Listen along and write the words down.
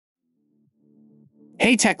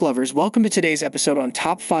Hey tech lovers, welcome to today's episode on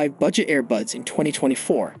top 5 budget earbuds in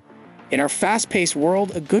 2024. In our fast-paced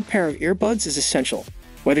world, a good pair of earbuds is essential.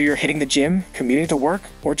 Whether you're hitting the gym, commuting to work,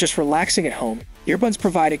 or just relaxing at home, earbuds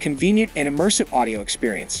provide a convenient and immersive audio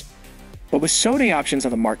experience. But with so many options on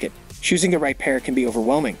the market, choosing the right pair can be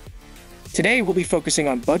overwhelming. Today, we'll be focusing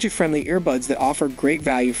on budget-friendly earbuds that offer great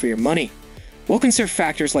value for your money. We'll consider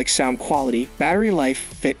factors like sound quality, battery life,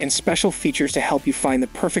 fit, and special features to help you find the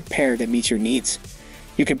perfect pair that meets your needs.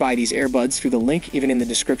 You can buy these earbuds through the link even in the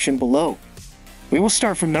description below. We will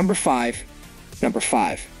start from number 5. Number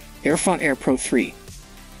 5. Earfont Air Pro 3.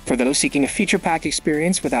 For those seeking a feature-packed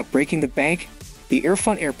experience without breaking the bank, the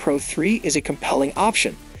Earfont Air Pro 3 is a compelling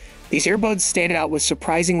option. These earbuds stand out with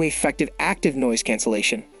surprisingly effective active noise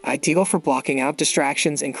cancellation, ideal for blocking out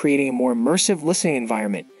distractions and creating a more immersive listening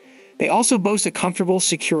environment. They also boast a comfortable,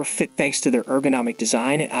 secure fit thanks to their ergonomic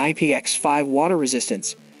design and IPX5 water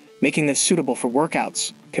resistance, making them suitable for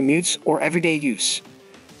workouts, commutes, or everyday use.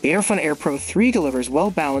 The Earfont Air Pro 3 delivers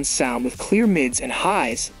well-balanced sound with clear mids and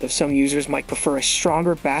highs, though some users might prefer a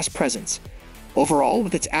stronger bass presence. Overall,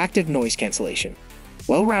 with its active noise cancellation,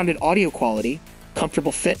 well-rounded audio quality,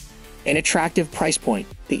 comfortable fit, and attractive price point,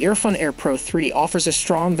 the Earfont Air Pro 3 offers a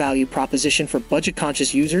strong value proposition for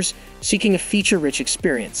budget-conscious users seeking a feature-rich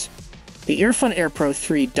experience. The Earfont Air Pro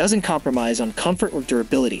 3 doesn't compromise on comfort or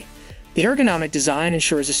durability. The ergonomic design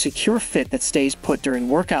ensures a secure fit that stays put during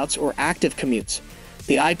workouts or active commutes.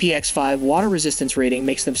 The IPX5 water resistance rating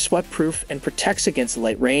makes them sweat-proof and protects against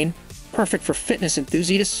light rain, perfect for fitness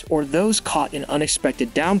enthusiasts or those caught in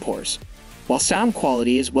unexpected downpours. While sound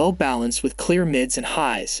quality is well balanced with clear mids and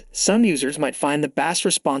highs, some users might find the bass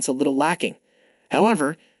response a little lacking.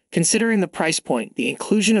 However, considering the price point, the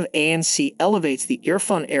inclusion of ANC elevates the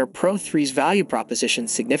Earfont Air Pro 3's value proposition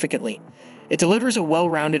significantly. It delivers a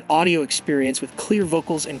well-rounded audio experience with clear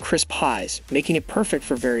vocals and crisp highs, making it perfect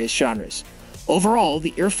for various genres. Overall,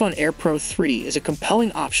 the Earfont Air Pro 3 is a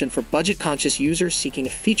compelling option for budget-conscious users seeking a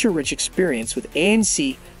feature-rich experience with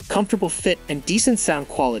ANC, comfortable fit, and decent sound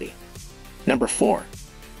quality. Number 4.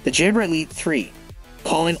 The Jabra Elite 3.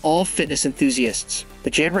 Calling all fitness enthusiasts,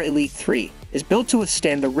 the Jabra Elite 3 is built to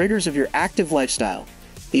withstand the rigors of your active lifestyle.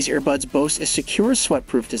 These earbuds boast a secure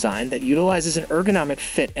sweat-proof design that utilizes an ergonomic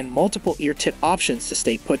fit and multiple ear tip options to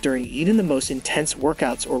stay put during even the most intense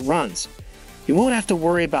workouts or runs. You won't have to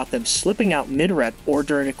worry about them slipping out mid-rep or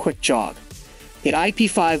during a quick jog. The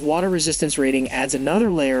IP5 water resistance rating adds another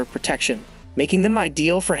layer of protection, making them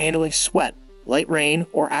ideal for handling sweat, light rain,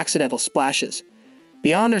 or accidental splashes.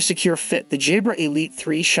 Beyond their secure fit, the Jabra Elite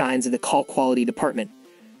 3 shines in the call quality department.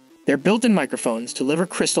 Their built-in microphones deliver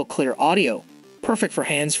crystal-clear audio, perfect for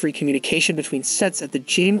hands-free communication between sets at the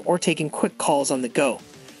gym or taking quick calls on the go.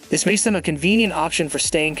 This makes them a convenient option for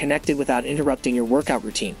staying connected without interrupting your workout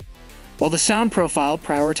routine. While the sound profile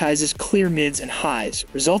prioritizes clear mids and highs,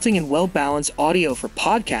 resulting in well-balanced audio for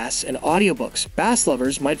podcasts and audiobooks, bass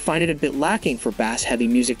lovers might find it a bit lacking for bass-heavy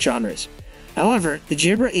music genres. However, the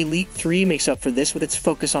Jabra Elite 3 makes up for this with its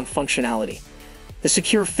focus on functionality. The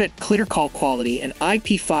secure fit, clear call quality, and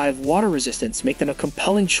IP5 water resistance make them a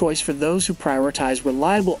compelling choice for those who prioritize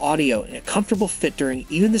reliable audio and a comfortable fit during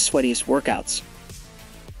even the sweatiest workouts.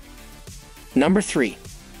 Number 3.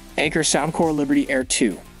 Anker Soundcore Liberty Air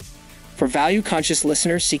 2. For value-conscious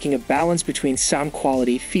listeners seeking a balance between sound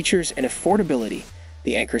quality, features, and affordability,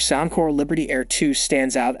 the Anker Soundcore Liberty Air 2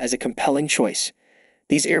 stands out as a compelling choice.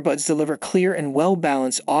 These earbuds deliver clear and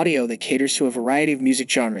well-balanced audio that caters to a variety of music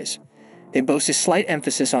genres. They boast a slight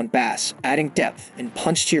emphasis on bass, adding depth and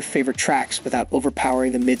punch to your favorite tracks without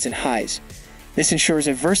overpowering the mids and highs. This ensures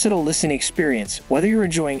a versatile listening experience, whether you're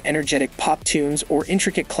enjoying energetic pop tunes or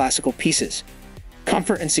intricate classical pieces.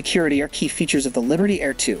 Comfort and security are key features of the Liberty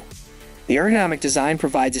Air 2. The ergonomic design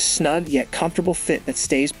provides a snug yet comfortable fit that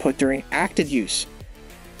stays put during active use.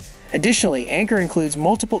 Additionally, Anker includes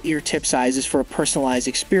multiple ear tip sizes for a personalized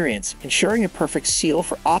experience, ensuring a perfect seal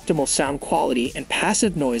for optimal sound quality and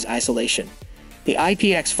passive noise isolation. The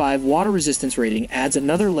IPX5 water resistance rating adds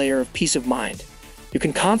another layer of peace of mind. You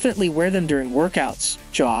can confidently wear them during workouts,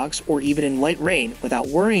 jogs, or even in light rain without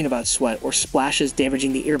worrying about sweat or splashes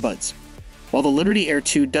damaging the earbuds. While the Liberty Air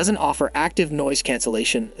 2 doesn't offer active noise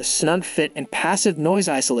cancellation, the snug fit and passive noise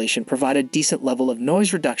isolation provide a decent level of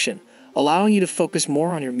noise reduction, allowing you to focus more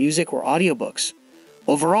on your music or audiobooks.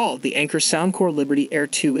 Overall, the Anker Soundcore Liberty Air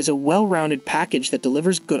 2 is a well-rounded package that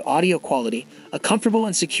delivers good audio quality, a comfortable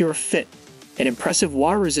and secure fit, and impressive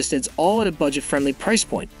water resistance, all at a budget-friendly price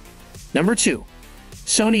point. Number 2.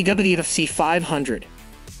 Sony WFC 500.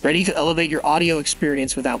 Ready to elevate your audio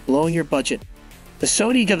experience without blowing your budget? The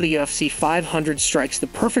Sony WFC 500 strikes the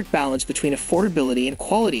perfect balance between affordability and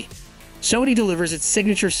quality. Sony delivers its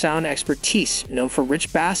signature sound expertise, known for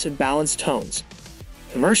rich bass and balanced tones.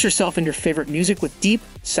 Immerse yourself in your favorite music with deep,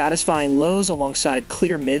 satisfying lows alongside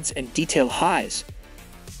clear mids and detailed highs.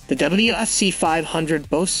 The WFC 500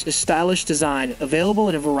 boasts a stylish design, available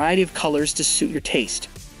in a variety of colors to suit your taste.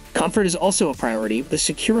 Comfort is also a priority, with a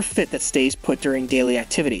secure fit that stays put during daily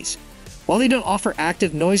activities. While they don't offer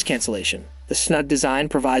active noise cancellation, the snug design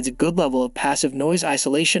provides a good level of passive noise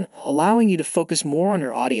isolation, allowing you to focus more on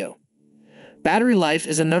your audio. Battery life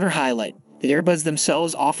is another highlight. The earbuds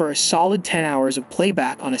themselves offer a solid 10 hours of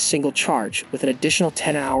playback on a single charge, with an additional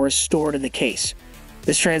 10 hours stored in the case.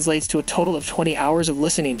 This translates to a total of 20 hours of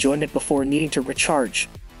listening enjoyment before needing to recharge.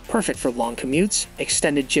 Perfect for long commutes,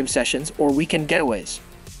 extended gym sessions, or weekend getaways.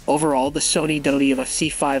 Overall, the Sony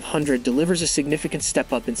WFC 500 delivers a significant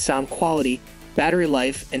step up in sound quality, battery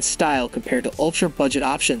life, and style compared to ultra-budget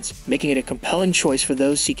options, making it a compelling choice for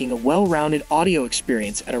those seeking a well-rounded audio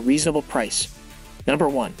experience at a reasonable price. Number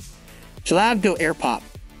 1. JLab Go AirPop.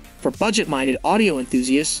 For budget-minded audio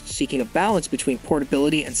enthusiasts seeking a balance between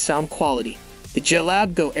portability and sound quality, the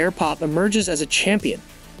JLab Go AirPop emerges as a champion.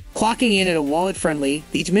 Clocking in at a wallet-friendly,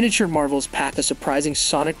 these miniature marvels pack a surprising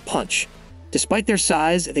sonic punch. Despite their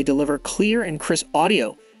size, they deliver clear and crisp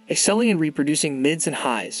audio, excelling in reproducing mids and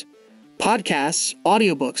highs. Podcasts,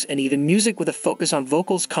 audiobooks, and even music with a focus on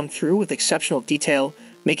vocals come through with exceptional detail,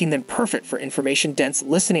 making them perfect for information-dense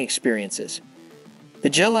listening experiences. The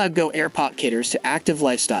JLab Go AirPop caters to active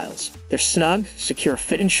lifestyles. Their snug, secure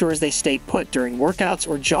fit ensures they stay put during workouts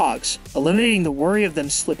or jogs, eliminating the worry of them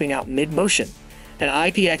slipping out mid-motion. An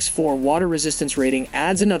IPX4 water resistance rating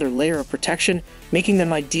adds another layer of protection, making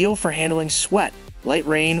them ideal for handling sweat, light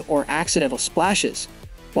rain, or accidental splashes.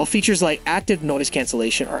 While features like active noise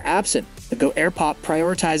cancellation are absent, the Go AirPop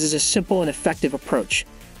prioritizes a simple and effective approach.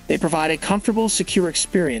 They provide a comfortable, secure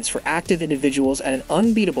experience for active individuals at an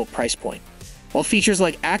unbeatable price point. While features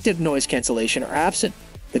like active noise cancellation are absent,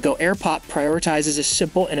 the Go AirPop prioritizes a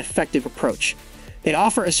simple and effective approach. They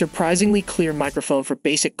offer a surprisingly clear microphone for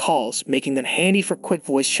basic calls, making them handy for quick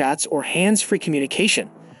voice chats or hands-free communication.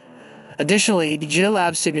 Additionally, the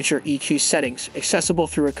JLab signature EQ settings, accessible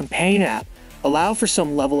through a companion app, allow for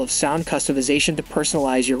some level of sound customization to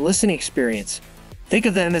personalize your listening experience. Think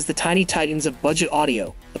of them as the tiny titans of budget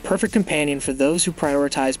audio, the perfect companion for those who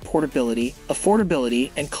prioritize portability,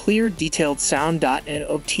 affordability, and clear, detailed sound. And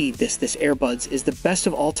OT, this earbuds is the best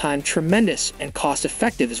of all time, tremendous and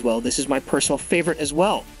cost-effective as well. This is my personal favorite as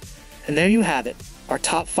well. And there you have it, our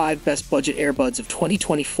top 5 best budget earbuds of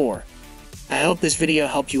 2024. I hope this video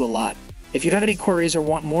helped you a lot. If you have any queries or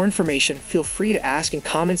want more information, feel free to ask in the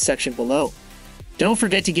comments section below. Don't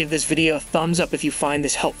forget to give this video a thumbs up if you find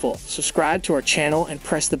this helpful, subscribe to our channel, and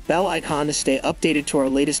press the bell icon to stay updated to our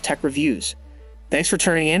latest tech reviews. Thanks for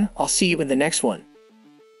tuning in. I'll see you in the next one.